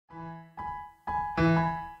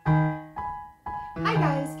Hi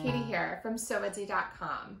guys, Katie here from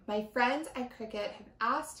sewwoodsy.com. My friends at Cricut have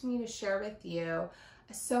asked me to share with you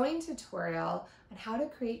a sewing tutorial on how to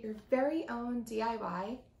create your very own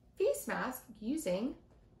DIY face mask using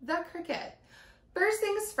the Cricut. First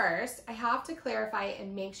things first, I have to clarify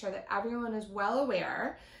and make sure that everyone is well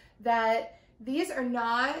aware that these are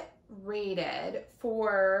not rated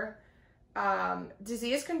for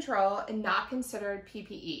disease control and not considered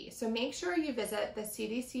PPE. So make sure you visit the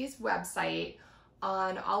CDC's website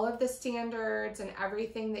on all of the standards and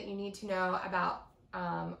everything that you need to know about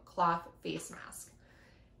cloth face mask.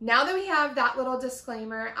 Now that we have that little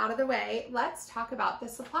disclaimer out of the way, let's talk about the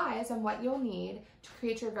supplies and what you'll need to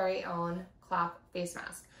create your very own cloth face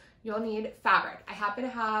mask. You'll need fabric. I happen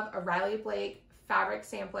to have a Riley Blake fabric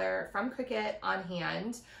sampler from Cricut on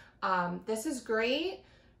hand. This is great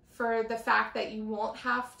for the fact that you won't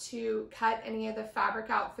have to cut any of the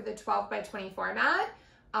fabric out for the 12 by 20 format.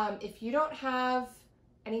 If you don't have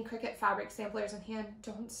any Cricut fabric samplers on hand,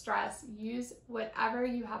 don't stress. Use whatever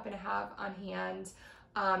you happen to have on hand.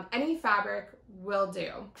 Any fabric will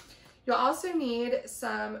do. You'll also need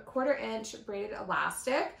some 1/4 inch braided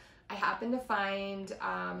elastic. I happen to find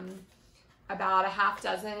about a half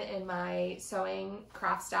dozen in my sewing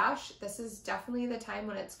craft stash. This is definitely the time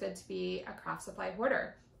when it's good to be a craft supply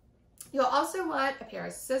hoarder. You'll also want a pair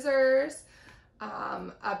of scissors,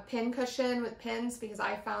 a pin cushion with pins, because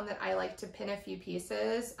I found that I like to pin a few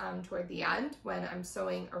pieces toward the end when I'm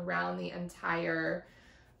sewing around the entire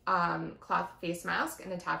cloth face mask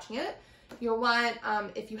and attaching it. You'll want,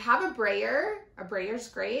 if you have a brayer's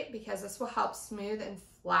great because this will help smooth and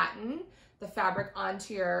flatten the fabric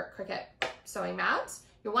onto your Cricut sewing mats.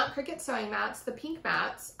 You'll want Cricut sewing mats, the pink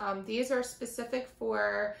mats. These are specific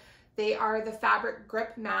for, they are the fabric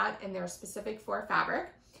grip mat and they're specific for fabric.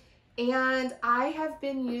 And I have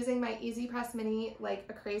been using my Easy Press Mini like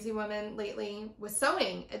a crazy woman lately with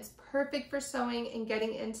sewing. It's perfect for sewing and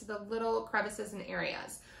getting into the little crevices and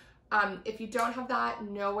areas. If you don't have that,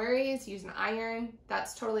 no worries, use an iron,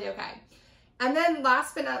 that's totally okay. And then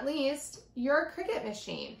last but not least, your Cricut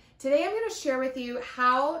machine. Today I'm gonna share with you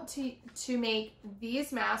how to make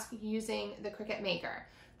these masks using the Cricut Maker.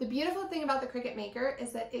 The beautiful thing about the Cricut Maker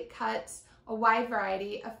is that it cuts a wide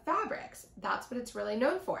variety of fabrics. That's what it's really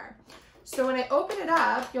known for. So when I open it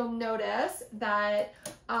up, you'll notice that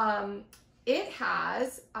it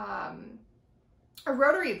has a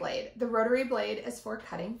rotary blade. The rotary blade is for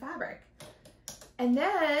cutting fabric. And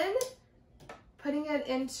then putting it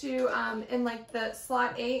into, in like the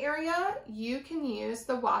slot A area, you can use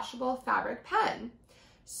the washable fabric pen.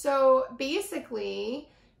 So basically,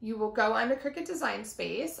 you will go under Cricut Design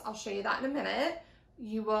Space. I'll show you that in a minute.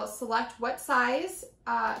 You will select what size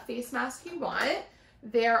face mask you want.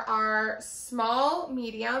 There are small,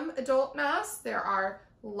 medium adult masks. There are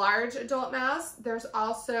large adult masks. There's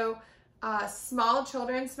also a small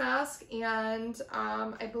children's mask and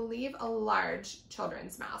I believe a large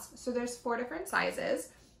children's mask. So there's 4 different sizes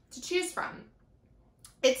to choose from.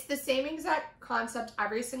 It's the same exact concept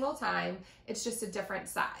every single time. It's just a different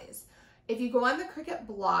size. If you go on the Cricut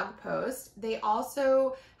blog post, they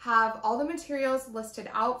also have all the materials listed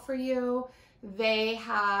out for you. They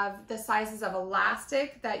have the sizes of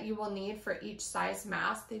elastic that you will need for each size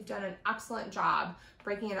mask. They've done an excellent job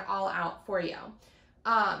breaking it all out for you.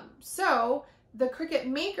 So the Cricut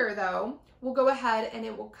Maker though, will go ahead and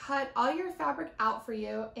it will cut all your fabric out for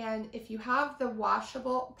you. And if you have the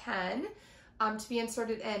washable pen to be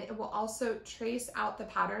inserted in, it will also trace out the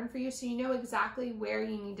pattern for you so you know exactly where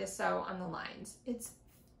you need to sew on the lines. It's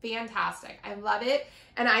fantastic. I love it.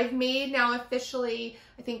 And I've made now officially,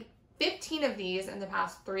 I think 15 of these in the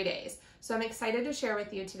past 3 days. So I'm excited to share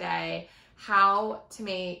with you today how to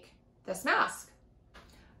make this mask.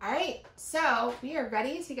 All right, so we are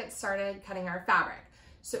ready to get started cutting our fabric.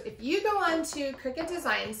 So if you go on to Cricut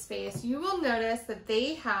Design Space, you will notice that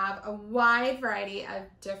they have a wide variety of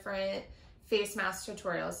different face mask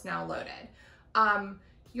tutorials now loaded.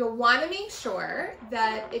 You'll want to make sure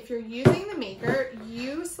that if you're using the Maker,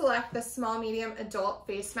 you select the small, medium, adult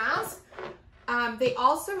face mask. They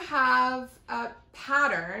also have a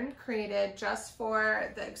pattern created just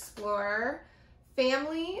for the Explorer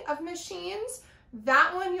family of machines.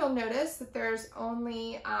 That one, you'll notice that there's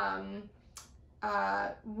only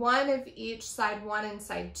one of each, side 1 and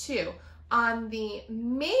side 2. On the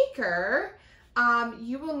Maker,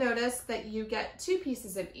 you will notice that you get 2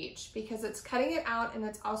 pieces of each because it's cutting it out and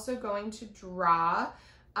it's also going to draw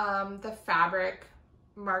the fabric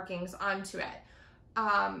markings onto it.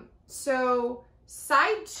 So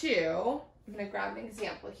side 2, I'm gonna grab an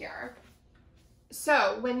example here.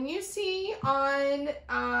 So when you see on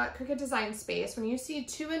Cricut Design Space, when you see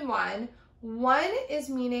 2-in-1 1 is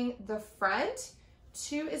meaning the front,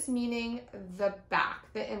 2 is meaning the back,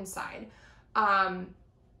 the inside.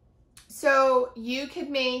 So you could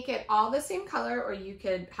make it all the same color, or you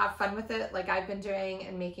could have fun with it like I've been doing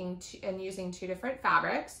and using 2 different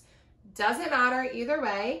fabrics. Doesn't matter either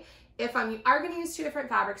way. If you are going to use 2 different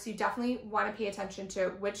fabrics, you definitely want to pay attention to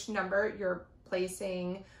which number you're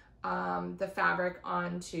placing the fabric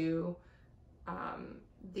onto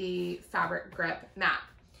the fabric grip mat.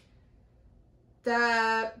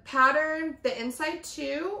 The pattern, the inside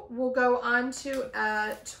 2, will go onto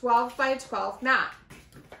a 12 by 12 mat.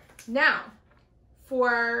 Now,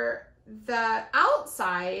 for the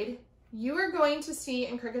outside, you are going to see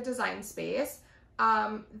in Cricut Design Space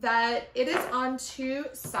that it is on 2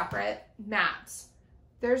 separate mats.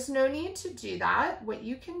 There's no need to do that. What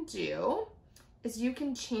you can do is you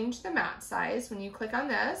can change the mat size. When you click on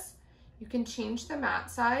this, you can change the mat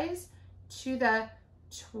size to the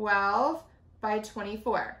 12 by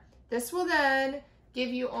 24. This will then give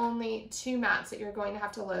you only 2 mats that you're going to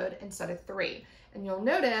have to load instead of 3. And you'll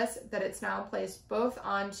notice that it's now placed both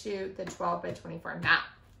onto the 12 by 24 mat.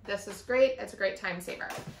 This is great. It's a great time saver.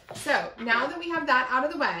 So now that we have that out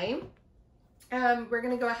of the way, we're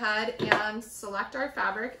going to go ahead and select our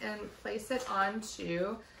fabric and place it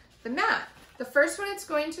onto the mat. The first one it's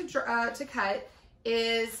going to cut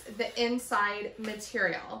is the inside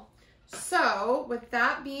material. So with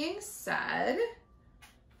that being said,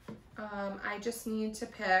 I just need to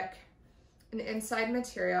pick an inside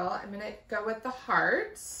material. I'm going to go with the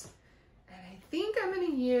hearts, and I think I'm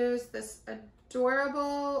going to use this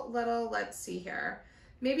adorable little, let's see here.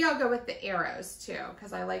 Maybe I'll go with the arrows too,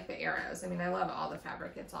 because I like the arrows. I mean, I love all the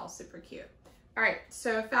fabric. It's all super cute. All right,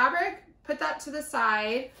 so fabric, put that to the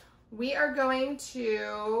side. We are going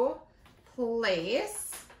to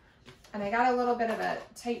place, and I got a little bit of a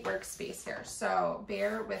tight workspace here, so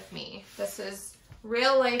bear with me. This is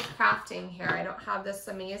real life crafting here. I don't have this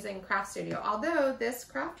amazing craft studio, although this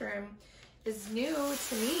craft room is new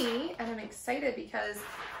to me, and I'm excited because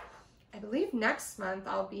I believe next month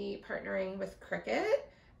I'll be partnering with Cricut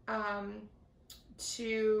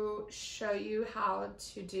to show you how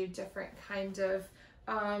to do different kind of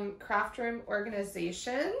craft room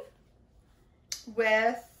organization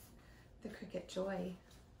with the Cricut Joy.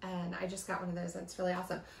 And I just got one of those. That's really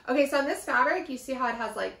awesome. Okay, so on this fabric, you see how it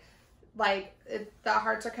has the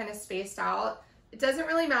hearts are kind of spaced out. It doesn't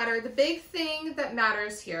really matter. The big thing that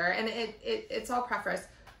matters here, and it's all preface,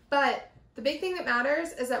 but the big thing that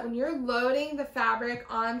matters is that when you're loading the fabric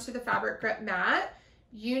onto the fabric grip mat,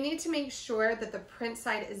 you need to make sure that the print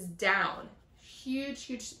side is down. Huge,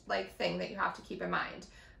 huge thing that you have to keep in mind.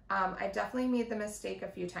 I've definitely made the mistake a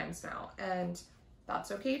few times now, and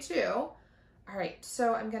that's okay too. All right,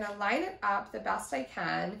 so I'm gonna line it up the best I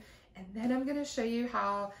can, and then I'm gonna show you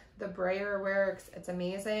how the brayer works. It's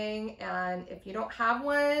amazing, and if you don't have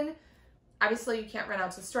one, obviously you can't run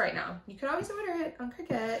out to the store right now. You can always order it on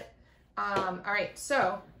Cricut. All right,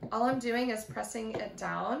 so all I'm doing is pressing it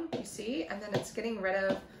down, you see, and then it's getting rid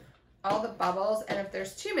of all the bubbles, and if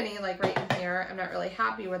there's too many, like right in here, I'm not really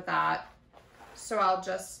happy with that. So I'll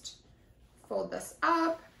just fold this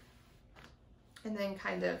up and then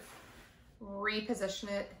kind of reposition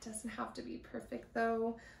it. It doesn't have to be perfect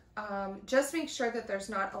though. Just make sure that there's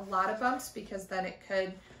not a lot of bumps, because then it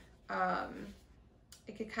could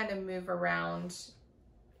kind of move around.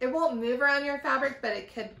 It won't move around your fabric, but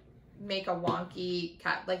it could make a wonky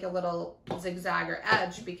cut, like a little zigzag or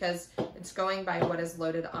edge, because it's going by what is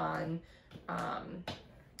loaded on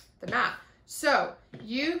the mat. So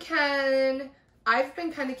you can, I've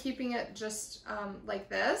been kind of keeping it just like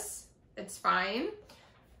this. It's fine.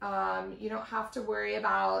 You don't have to worry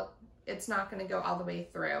about, it's not going to go all the way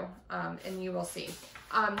through, and you will see.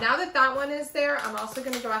 Now that that one is there, I'm also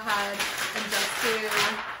going to go ahead and just do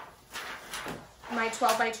my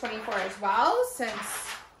 12 by 24 as well, since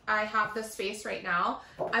I have the space right now.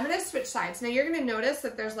 I'm going to switch sides. Now you're going to notice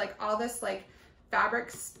that there's all this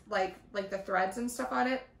fabrics, like the threads and stuff on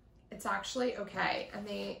it. It's actually okay. And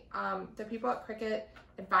they, the people at Cricut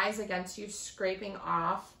advise against you scraping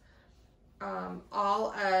off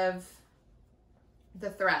all of the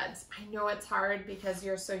threads. I know it's hard because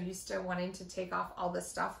you're so used to wanting to take off all this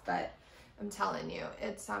stuff, but I'm telling you,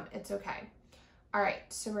 it's okay. All right,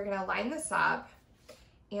 so we're gonna line this up.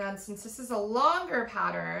 And since this is a longer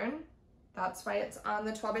pattern, that's why it's on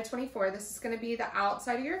the 12 by 24. This is gonna be the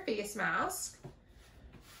outside of your face mask.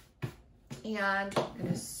 And I'm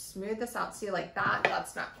gonna smooth this out. See, like that,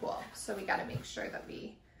 that's not cool. So we gotta make sure that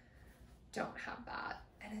we don't have that.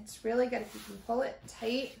 And it's really good if you can pull it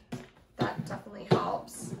tight. That definitely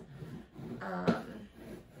helps.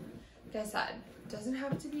 like I said, it doesn't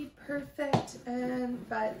have to be perfect,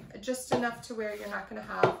 but just enough to where you're not going to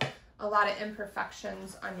have a lot of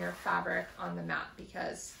imperfections on your fabric on the mat,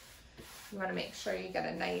 because you want to make sure you get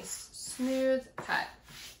a nice smooth cut.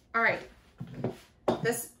 All right,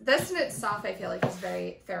 this in itself I feel like is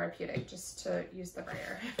very therapeutic, just to use the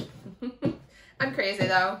brayer. I'm crazy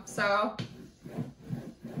though, so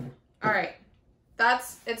all right,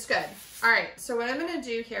 it's good. All right, so what I'm gonna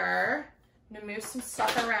do here, I'm gonna move some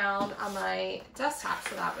stuff around on my desktop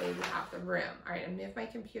so that way we have the room. All right, I'm gonna move my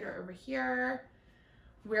computer over here.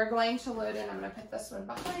 We're going to load in, I'm gonna put this one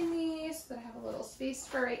behind me so that I have a little space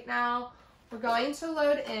for right now. We're going to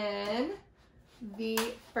load in the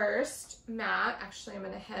first mat. Actually, I'm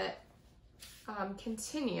gonna hit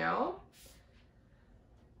continue.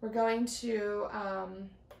 We're going to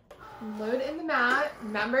load in the mat.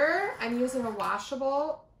 Remember, I'm using a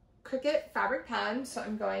washable Cricut fabric pen, so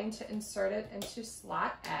I'm going to insert it into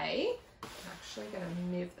slot A. I'm actually gonna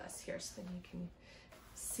move this here so then you can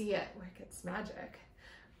see it work its magic.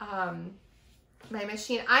 My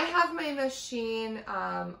machine, I have my machine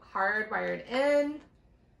hardwired in.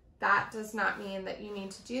 That does not mean that you need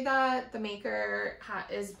to do that. The Maker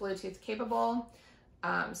is Bluetooth capable,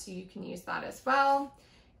 so you can use that as well.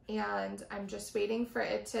 And I'm just waiting for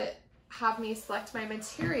it to have me select my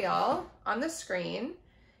material on the screen,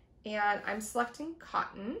 and I'm selecting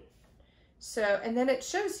cotton. So, and then it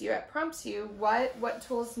shows you, it prompts you what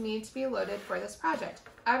tools need to be loaded for this project.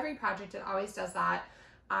 Every project, it always does that.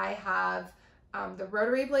 I have the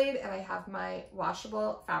rotary blade and I have my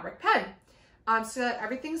washable fabric pen. So that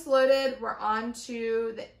everything's loaded, we're on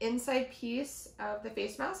to the inside piece of the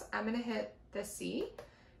face mask. I'm gonna hit the C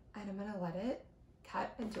and I'm gonna let it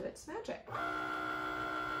cut and do its magic.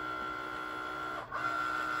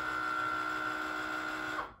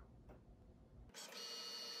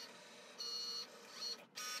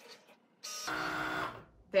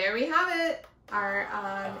 There we have it. Our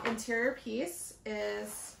interior piece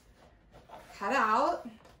is cut out,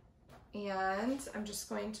 and I'm just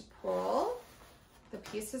going to pull the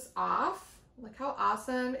pieces off. Look how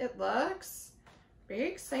awesome it looks. Very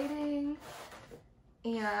exciting.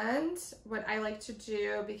 And what I like to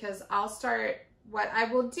do, because what I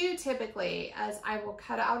will do typically is I will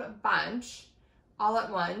cut out a bunch all at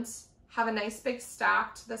once, have a nice big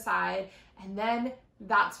stack to the side, and then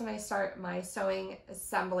that's when I start my sewing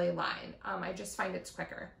assembly line. I just find it's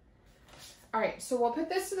quicker. All right, so we'll put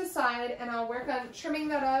this to the side and I'll work on trimming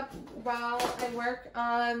that up while I work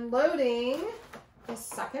on loading the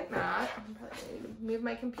second mat. I'm probably gonna move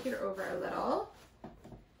my computer over a little.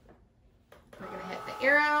 We're gonna hit the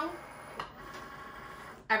arrow.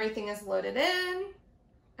 Everything is loaded in,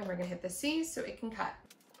 and we're gonna hit the C so it can cut.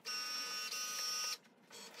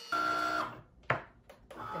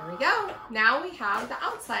 There we go. Now we have the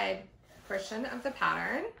outside portion of the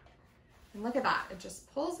pattern. And look at that, it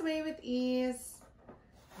just pulls away with ease.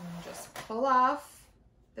 And just pull off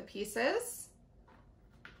the pieces.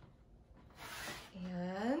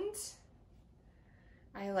 And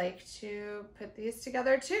I like to put these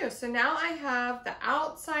together too. So now I have the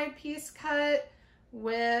outside piece cut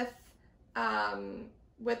with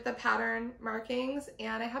the pattern markings,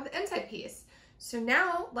 and I have the inside piece. So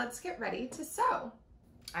now let's get ready to sew.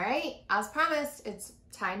 All right, as promised, it's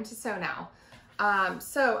time to sew now.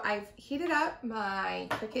 So I've heated up my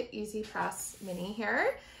Cricut Easy Press Mini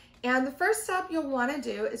here. And the first step you'll want to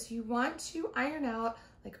do is you want to iron out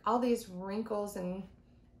like all these wrinkles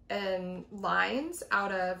and lines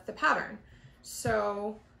out of the pattern.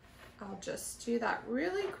 So I'll just do that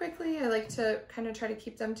really quickly. I like to kind of try to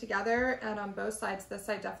keep them together, and on both sides, this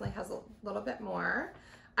side definitely has a little bit more.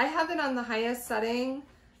 I have it on the highest setting,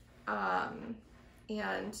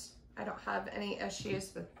 and I don't have any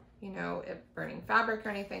issues with, you know, it burning fabric or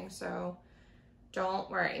anything, so don't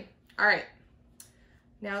worry. All right,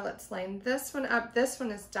 now let's line this one up. This one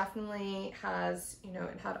is definitely has, you know,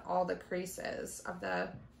 it had all the creases of the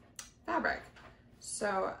fabric,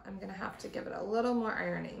 so I'm gonna have to give it a little more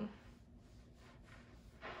ironing.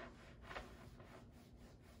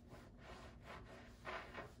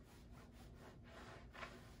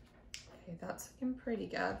 Okay, that's looking pretty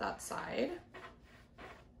good, that side.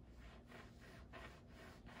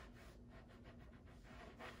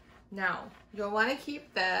 Now, you'll want to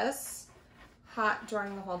keep this hot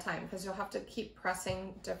during the whole time because you'll have to keep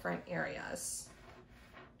pressing different areas.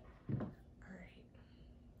 All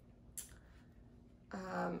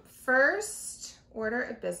right. First order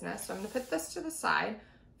of business, so I'm going to put this to the side.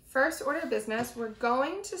 First order of business, we're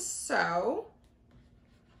going to sew.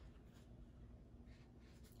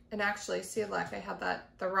 And actually, see, look, I had that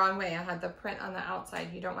the wrong way. I had the print on the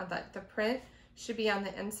outside. You don't want that. The print should be on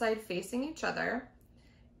the inside facing each other,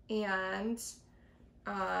 and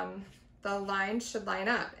the lines should line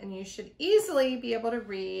up, and you should easily be able to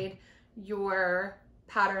read your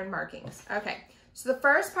pattern markings. Okay, so the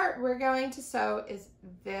first part we're going to sew is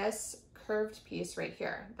this curved piece right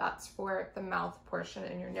here. That's for the mouth portion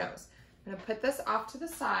and your nose. I'm gonna put this off to the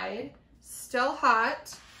side, still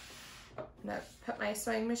hot. I'm gonna put my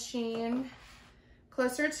sewing machine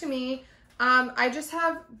closer to me. I just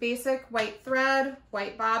have basic white thread,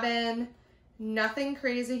 white bobbin, nothing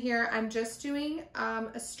crazy here. I'm just doing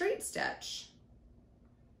a straight stitch.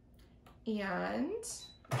 And let's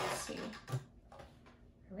see.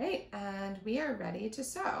 All right, and we are ready to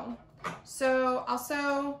sew. So I'll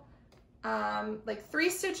sew like 3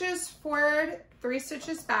 stitches forward, 3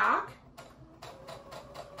 stitches back,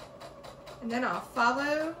 and then I'll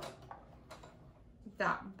follow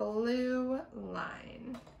that blue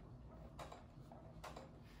line.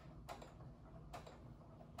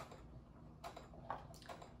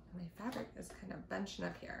 My fabric is kind of bunching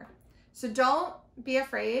up here. So don't be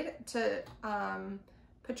afraid to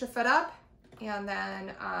put your foot up and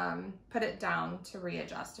then put it down to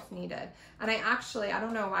readjust if needed. And I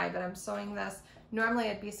don't know why, but I'm sewing this. Normally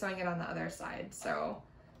I'd be sewing it on the other side, so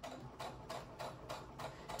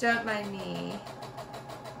don't mind me.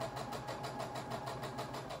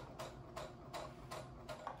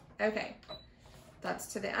 Okay,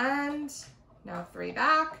 that's to the end. Now 3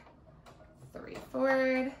 back, 3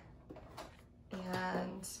 forward,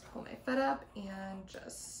 and pull my foot up and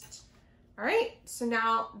just, all right, so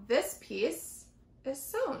now this piece is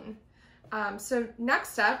sewn. So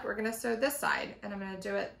next up, we're gonna sew this side, and I'm gonna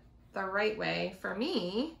do it the right way for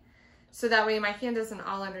me, so that way my hand isn't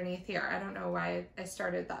all underneath here. I don't know why I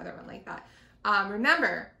started the other one like that.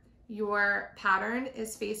 Remember, your pattern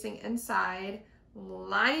is facing inside,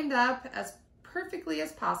 lined up as perfectly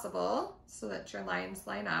as possible so that your lines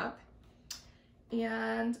line up.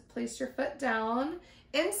 And place your foot down.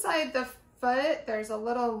 Inside the foot, there's a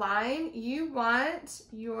little line. You want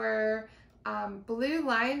your blue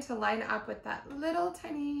line to line up with that little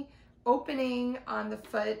tiny opening on the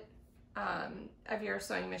foot of your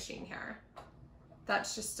sewing machine here.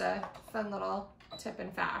 That's just a fun little tip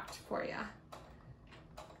and fact for you.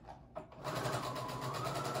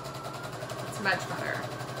 It's much better.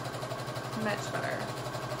 Much better.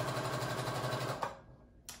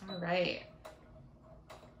 All right.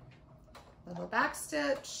 Little back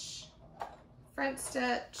stitch, front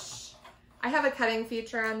stitch. I have a cutting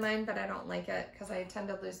feature on mine, but I don't like it because I tend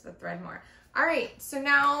to lose the thread more. All right, so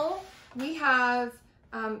now we have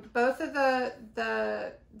both of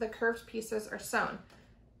the curved pieces are sewn.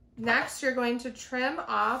 Next, you're going to trim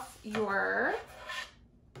off your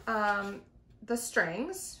the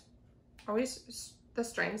strings. Always the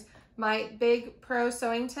strings. My big pro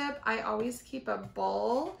sewing tip, I always keep a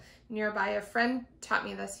bowl nearby. A friend taught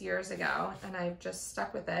me this years ago, and I've just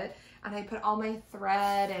stuck with it. And I put all my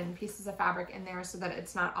thread and pieces of fabric in there so that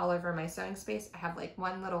it's not all over my sewing space. I have like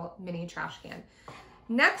one little mini trash can.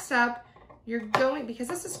 Next up, you're going, because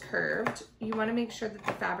this is curved, you want to make sure that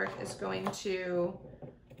the fabric is going to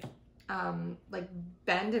like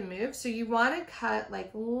bend and move. So you want to cut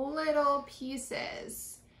like little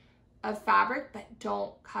pieces of fabric, but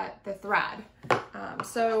don't cut the thread.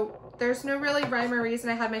 So there's no really rhyme or reason.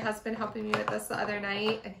 I had my husband helping me with this the other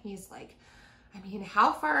night, and he's like, I mean,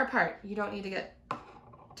 how far apart? You don't need to get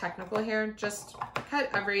technical here. Just cut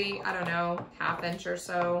every, I don't know, ½ inch or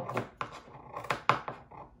so.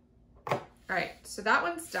 All right, so that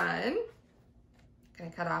one's done.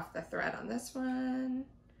 Gonna cut off the thread on this one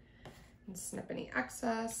and snip any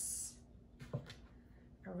excess.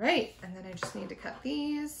 All right, and then I just need to cut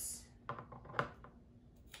these.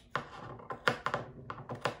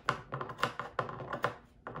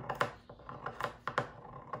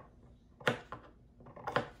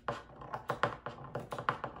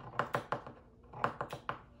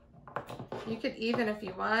 You could even, if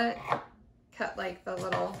you want, cut like the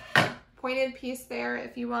little pointed piece there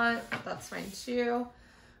if you want. That's fine too.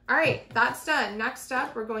 All right, that's done. Next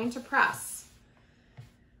up, we're going to press.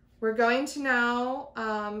 We're going to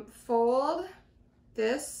now fold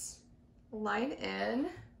this line in.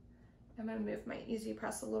 I'm going to move my easy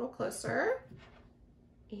press a little closer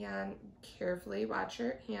and carefully watch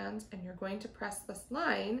your hands, and you're going to press this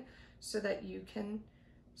line so that you can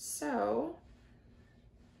sew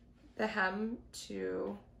the hem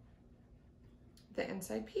to the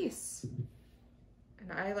inside piece.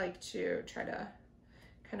 And I like to try to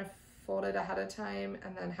kind of fold it ahead of time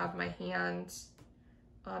and then have my hand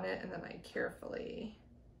on it, and then I carefully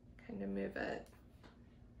kind of move it.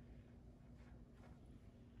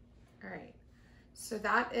 All right, so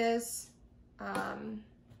that is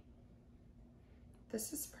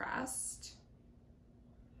This is pressed.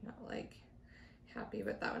 Not like happy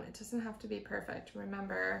with that one. It doesn't have to be perfect.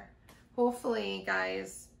 Remember, hopefully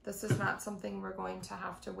guys, this is not something we're going to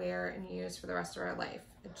have to wear and use for the rest of our life.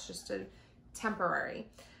 It's just a temporary.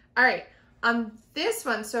 All right, on this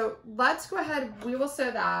one, so let's go ahead, we will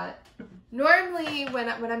sew that. Normally when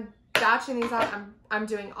I'm batching these out, I'm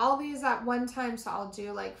doing all these at one time, so I'll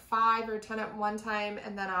do like 5 or 10 at one time,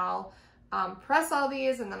 and then I'll press all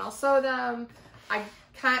these and then I'll sew them.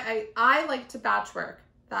 I like to batch work.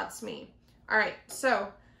 That's me. All right,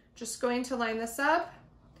 so just going to line this up,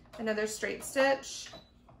 another straight stitch.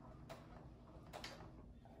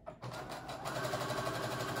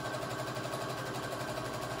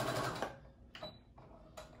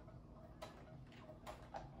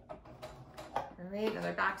 All right,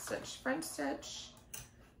 another back stitch, front stitch.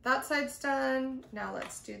 That side's done. Now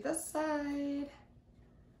let's do this side.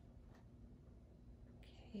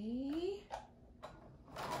 Okay.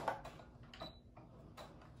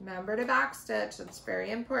 Remember to back stitch, it's very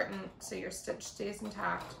important so your stitch stays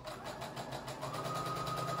intact.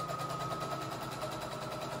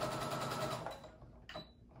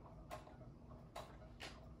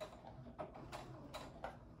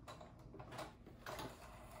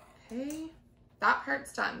 Okay, that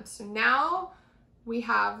part's done. So now we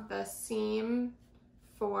have the seam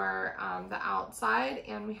for the outside,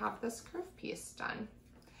 and we have this curve piece done.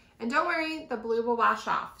 And don't worry, the blue will wash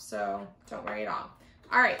off, so don't worry at all.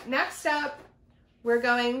 All right, next up, we're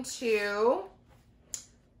going to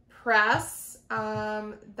press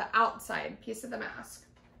the outside piece of the mask.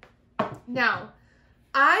 Now,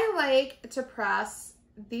 I like to press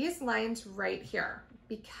these lines right here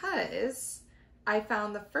because I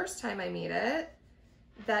found the first time I made it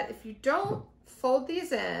that if you don't fold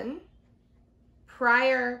these in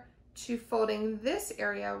prior to folding this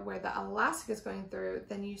area where the elastic is going through,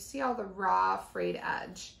 then you see all the raw frayed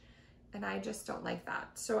edge. And I just don't like that.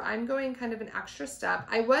 So I'm going kind of an extra step.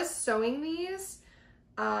 I was sewing these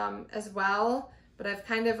as well, but I've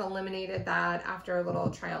kind of eliminated that after a little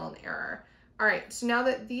trial and error. All right, so now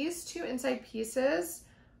that these two inside pieces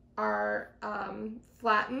are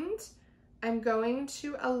flattened, I'm going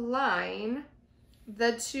to align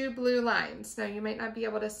the two blue lines. Now you might not be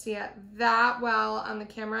able to see it that well on the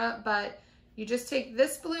camera, but you just take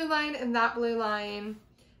this blue line and that blue line,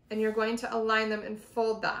 and you're going to align them and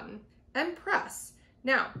fold them and press.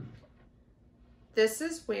 Now, this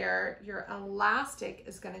is where your elastic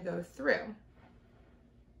is going to go through.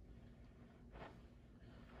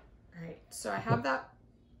 All right, so I have that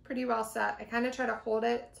pretty well set. I kind of try to hold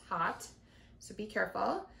it, it's hot, so be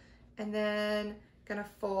careful. And then gonna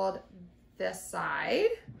fold this side.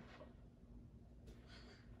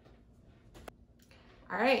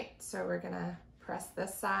 All right, so we're gonna press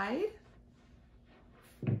this side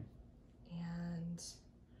and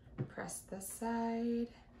press this side.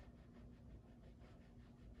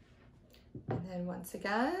 And then once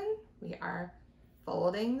again, we are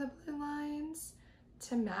folding the blue lines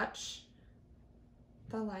to match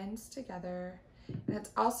the lines together. And it's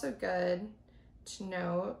also good to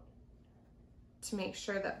note to make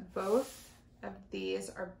sure that both of these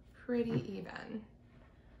are pretty even,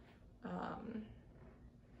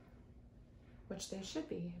 which they should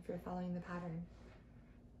be if you're following the pattern.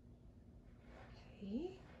 Okay.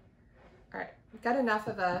 All right, we've got enough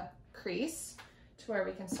of a crease to where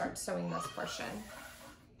we can start sewing this portion.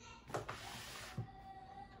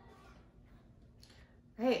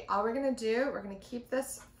 All right, all we're gonna do, we're gonna keep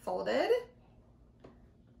this folded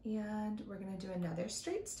and we're gonna do another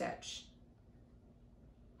straight stitch.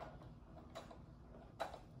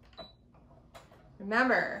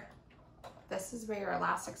 Remember, this is where your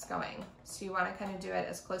elastic's going, so you wanna kind of do it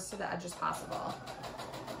as close to the edge as possible.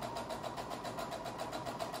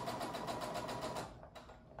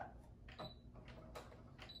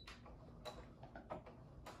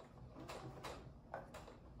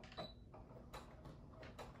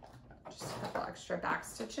 Just a couple extra back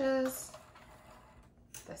stitches.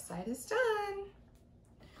 This side is done.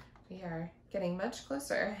 We are getting much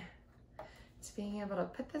closer to being able to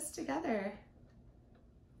put this together.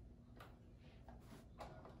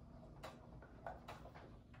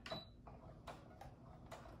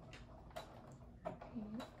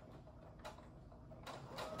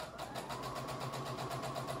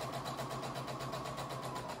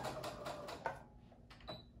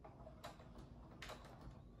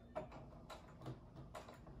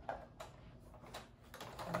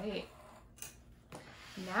 Right.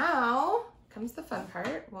 Now comes the fun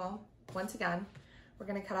part. Well, once again, we're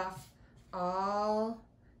going to cut off all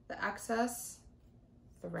the excess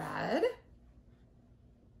thread.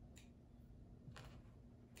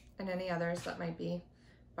 and any others that might be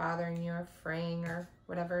bothering you or fraying or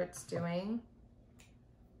whatever it's doing.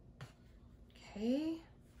 Okay.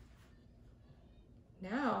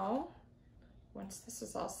 Now, once this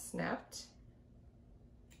is all snipped,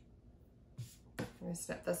 I'm gonna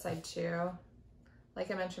snip this side too. Like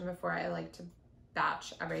I mentioned before, I like to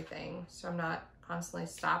batch everything, so I'm not constantly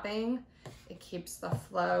stopping. It keeps the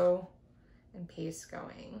flow and pace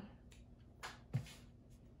going.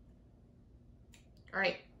 All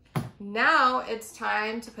right, now it's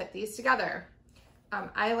time to put these together.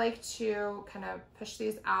 I like to kind of push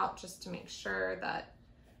these out just to make sure that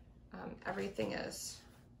everything is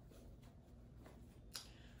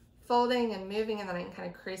folding and moving, and then I can kind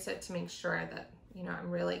of crease it to make sure that, you know, I'm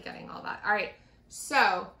really getting all that. All right,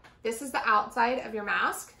 so this is the outside of your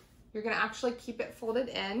mask. You're gonna actually keep it folded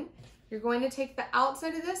in. You're going to take the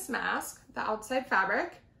outside of this mask, the outside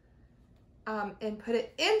fabric, and put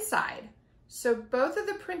it inside. So both of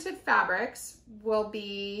the printed fabrics will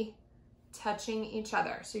be touching each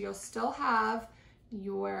other. So you'll still have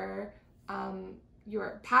your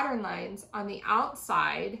pattern lines on the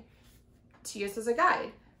outside to use as a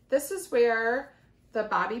guide. This is where the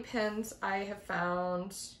bobby pins I have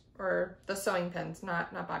found, or the sewing pins,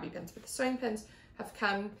 not bobby pins, but the sewing pins have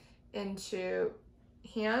come into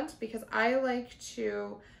hand, because I like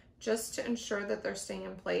to, just to ensure that they're staying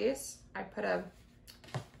in place, I put a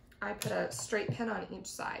straight pin on each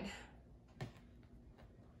side.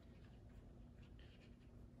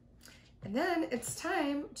 And then it's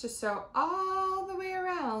time to sew all the way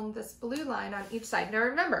around this blue line on each side. Now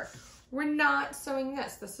remember, we're not sewing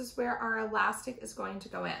this. This is where our elastic is going to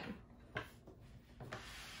go in.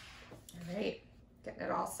 All right, getting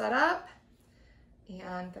it all set up. And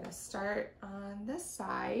I'm gonna start on this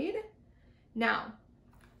side. Now,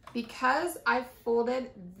 because I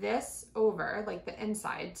folded this over, like the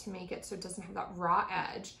inside, to make it so it doesn't have that raw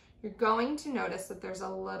edge, you're going to notice that there's a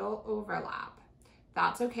little overlap.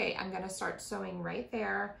 That's okay. I'm gonna start sewing right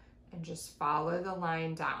there and just follow the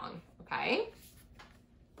line down, okay?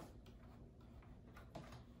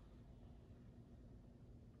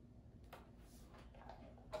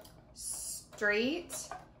 Straight,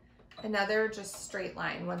 another just straight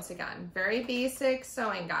line once again. Very basic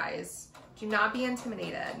sewing, guys. Do not be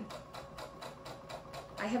intimidated.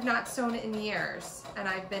 I have not sewn in years, and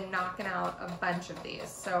I've been knocking out a bunch of these,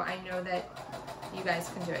 so I know that you guys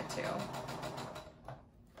can do it too.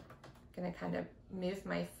 I'm gonna kind of move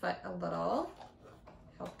my foot a little,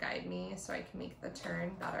 help guide me so I can make the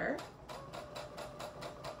turn better.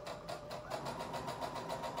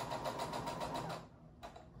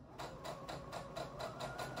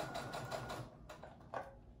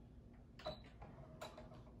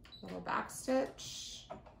 Little back stitch.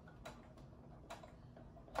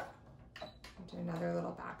 Do another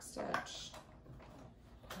little back stitch.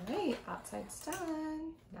 All right, outside's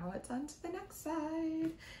done. Now it's on to the next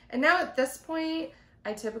side. And now at this point,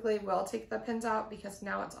 I typically will take the pins out because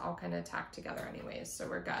now it's all kind of tacked together anyways, so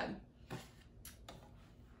we're good.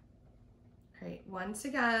 All right, once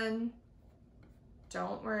again,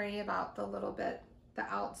 don't worry about the little bit, the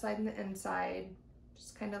outside and the inside.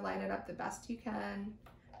 Just kind of line it up the best you can.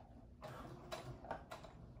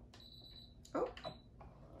 Oh,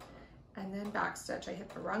 and then back stitch. I hit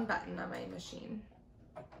the wrong button on my machine.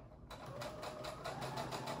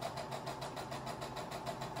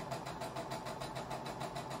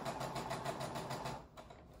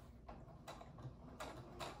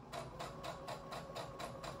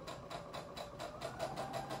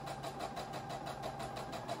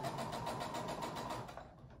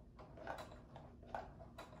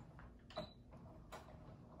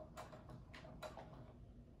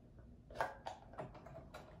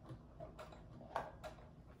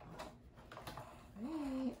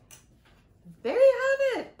 There you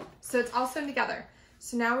have it. So it's all sewn together.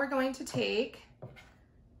 So now we're going to take,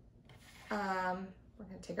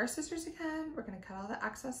 our scissors again. We're gonna cut all the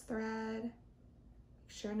excess thread. Make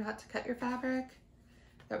sure not to cut your fabric.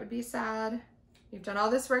 That would be sad. You've done all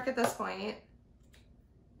this work at this point.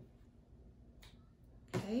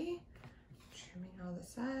 Okay, trimming all the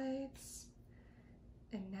sides.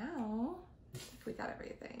 And now, I think we got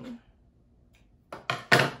everything.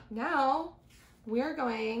 Now, we're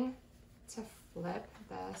going to flip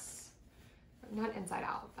this, not inside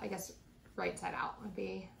out, I guess right side out would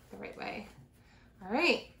be the right way. All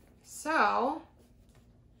right, so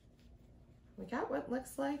we got what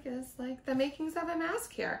looks like is like the makings of a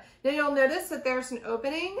mask here. Now you'll notice that there's an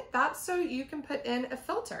opening. That's so you can put in a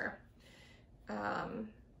filter. And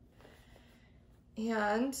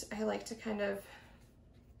I like to kind of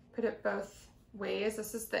put it both ways.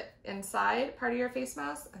 This is the inside part of your face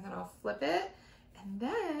mask, and then I'll flip it. And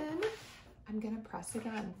then gonna press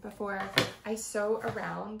again before I sew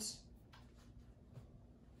around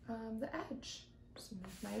the edge. Just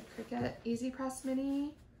move my Cricut Easy Press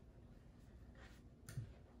Mini.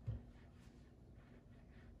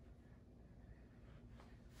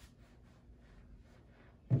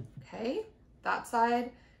 Okay, that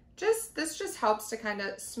side. This just helps to kind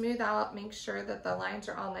of smooth out, make sure that the lines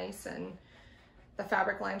are all nice and the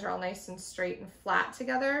fabric lines are all nice and straight and flat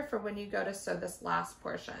together for when you go to sew this last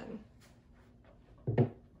portion.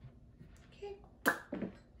 Okay,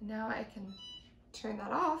 now I can turn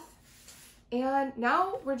that off. And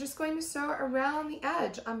now we're just going to sew around the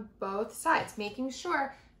edge on both sides, making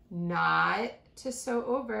sure not to sew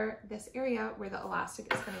over this area where the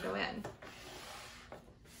elastic is going to go in.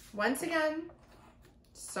 Once again,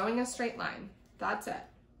 sewing a straight line. That's it.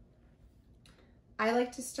 I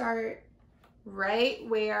like to start right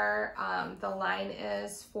where the line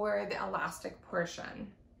is for the elastic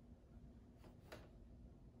portion.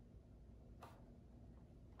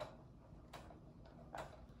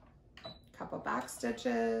 Couple back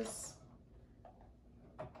stitches.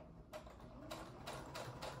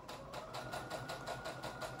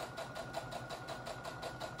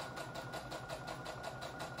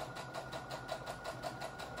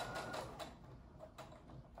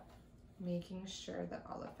 Making sure that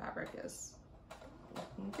all the fabric is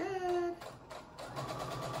looking good.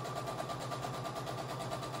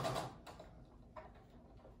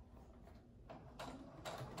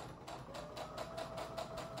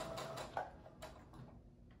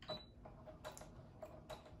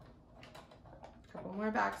 Couple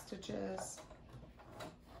more back stitches.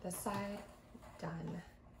 This side, done.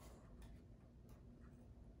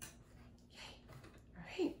 Yay. All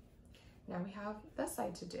right, now we have this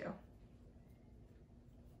side to do.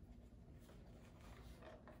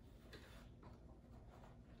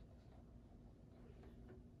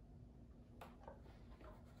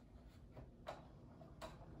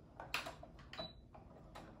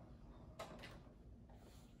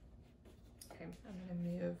 I'm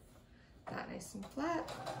going to move that nice and flat.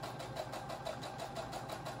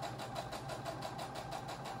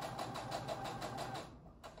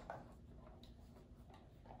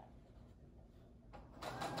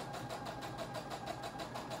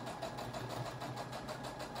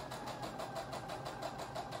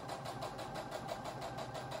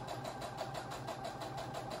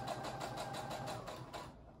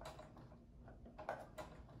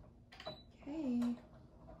 Okay.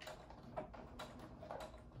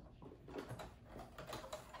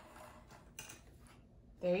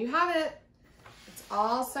 There you have it. It's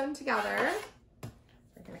all sewn together.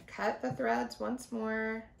 We're going to cut the threads once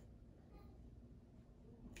more.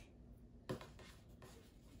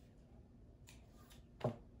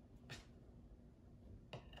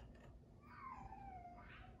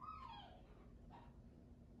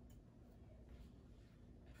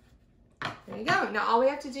 There you go. Now all we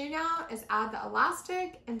have to do now is add the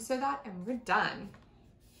elastic and sew that, and we're done.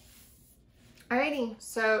 Alrighty,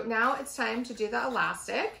 so now it's time to do the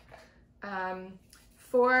elastic.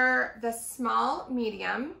 For the small,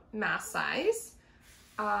 medium mass size,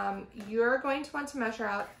 you're going to want to measure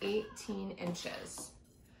out 18 inches.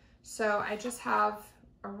 So I just have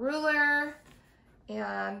a ruler,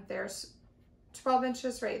 and there's 12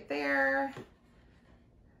 inches right there.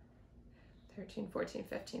 13, 14,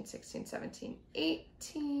 15, 16, 17,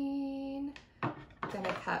 18. I'm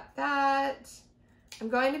gonna cut that. I'm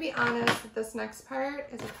going to be honest that this next part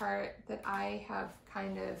is a part that I have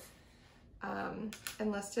kind of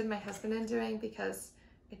enlisted my husband in doing because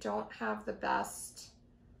I don't have the best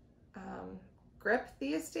grip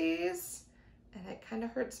these days, and it kind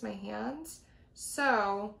of hurts my hands.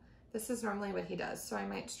 So this is normally what he does, so I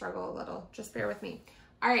might struggle a little. Just bear with me.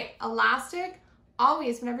 All right, elastic.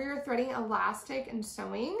 Always, whenever you're threading elastic and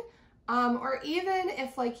sewing, or even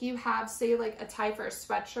if like you have, say, like a tie for a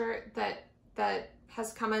sweatshirt that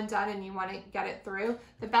has come undone and you want to get it through,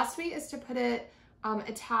 the best way is to put it,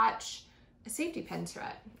 attach a safety pin to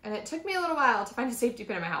it. And it took me a little while to find a safety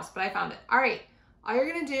pin in my house, but I found it. All right, all you're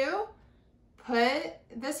gonna do, put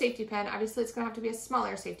the safety pin, obviously it's gonna have to be a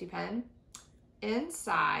smaller safety pin,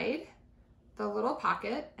 inside the little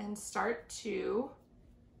pocket and start to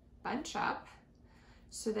bunch up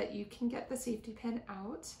so that you can get the safety pin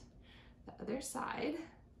out the other side.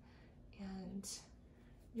 And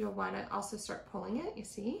you'll want to also start pulling it, you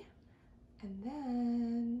see? And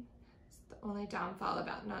then it's the only downfall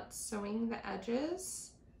about not sewing the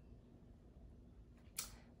edges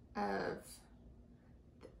of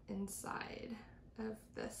the inside of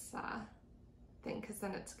this thing, because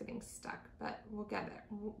then it's getting stuck, but we'll get it.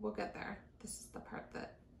 We'll get there. This is the part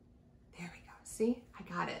that, there we go. See, I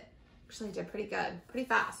got it. Actually, I did pretty good, pretty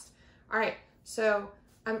fast. All right, so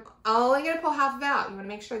I'm only gonna pull half of it out. You wanna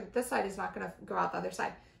make sure that this side is not gonna go out the other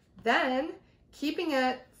side. Then, keeping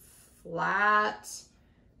it flat,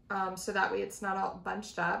 so that way it's not all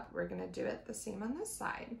bunched up, we're gonna do it the same on this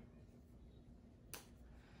side.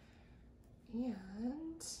 And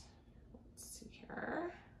let's see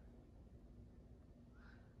here.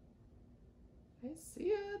 I see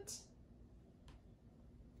it.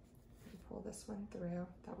 Let me pull this one through.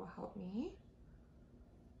 That will help me.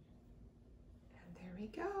 And there we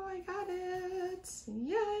go. I got it.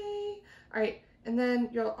 Yay. All right. And then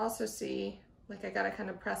you'll also see, like, I got to kind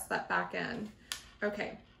of press that back in.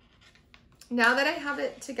 Okay. Now that I have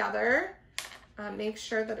it together, make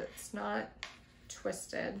sure that it's not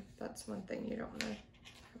twisted. That's one thing, you don't want to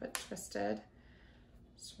have it twisted.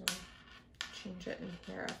 So change it in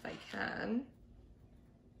here if I can.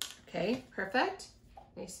 Okay, perfect.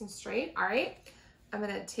 Nice and straight. All right, I'm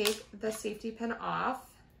gonna take the safety pin off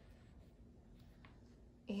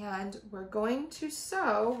and we're going to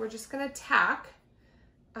sew. We're just gonna tack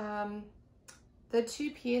the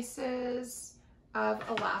two pieces of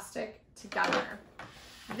elastic together.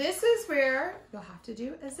 This is where you'll have to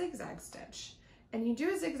do a zigzag stitch. And you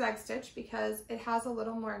do a zigzag stitch because it has a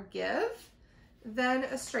little more give than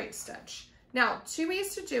a straight stitch. Now, two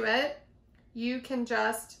ways to do it. You can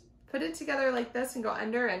just put it together like this and go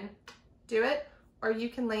under and do it, or you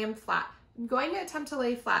can lay them flat. I'm going to attempt to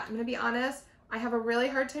lay flat. I'm gonna be honest, I have a really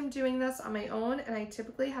hard time doing this on my own, and I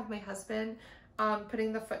typically have my husband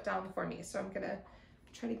putting the foot down for me. So I'm gonna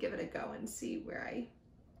try to give it a go and see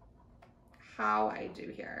how I do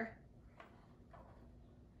here.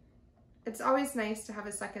 It's always nice to have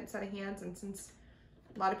a second set of hands, and since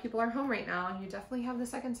a lot of people are home right now, you definitely have the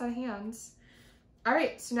second set of hands. All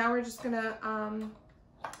right, so now we're just gonna,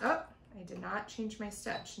 oh, I did not change my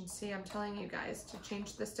stitch. And see, I'm telling you guys to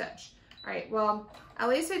change the stitch. All right, well, at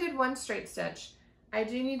least I did one straight stitch. I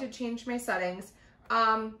do need to change my settings.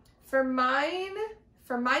 For my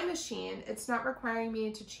machine, it's not requiring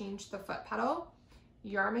me to change the foot pedal.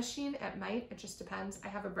 Your machine, it might, it just depends. I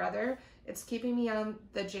have a brother, it's keeping me on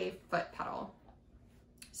the J foot pedal.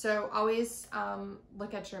 So always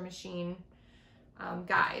look at your machine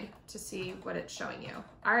guide to see what it's showing you.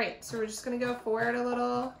 All right, so we're just gonna go forward a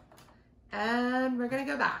little and we're gonna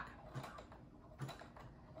go back.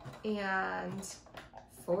 And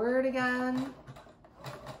forward again.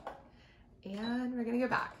 And we're gonna go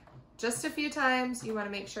back. Just a few times. You wanna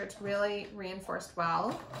make sure it's really reinforced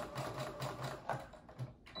well.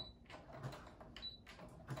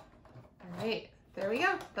 All right, there we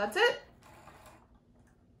go, that's it.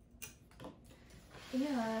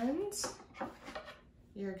 And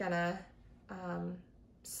you're gonna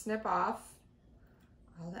snip off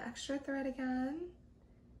all the extra thread again.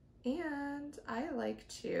 And I like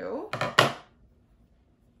to,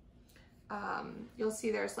 you'll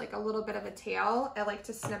see there's like a little bit of a tail. I like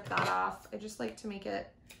to snip that off. I just like to make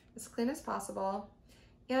it as clean as possible.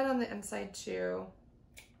 And on the inside too.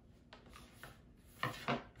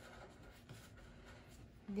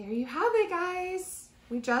 There you have it, guys.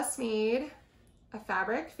 We just made a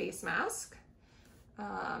fabric face mask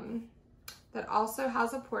that also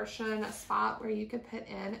has a spot where you could put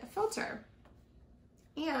in a filter.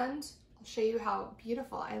 And I'll show you how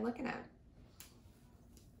beautiful I look in it.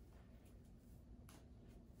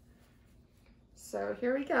 So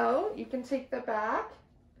here we go. You can take the back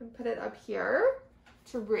and put it up here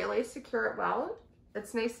to really secure it well.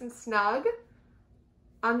 It's nice and snug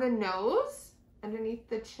on the nose, underneath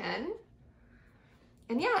the chin.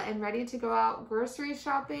 And yeah, and ready to go out grocery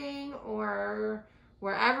shopping or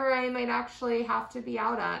wherever I might actually have to be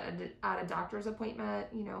out at a doctor's appointment,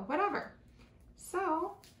 you know, whatever.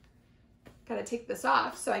 So, gotta take this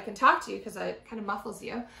off so I can talk to you because it kind of muffles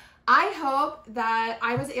you. I hope that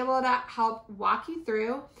I was able to help walk you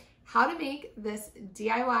through how to make this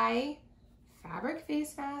DIY fabric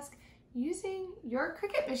face mask using your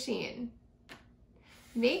Cricut machine.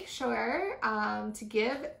 Make sure to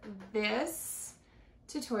give this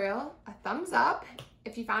tutorial a thumbs up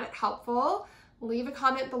if you found it helpful. Leave a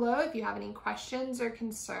comment below if you have any questions or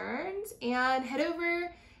concerns, and head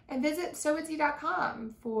over and visit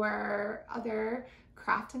sewitsy.com for other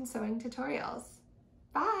craft and sewing tutorials.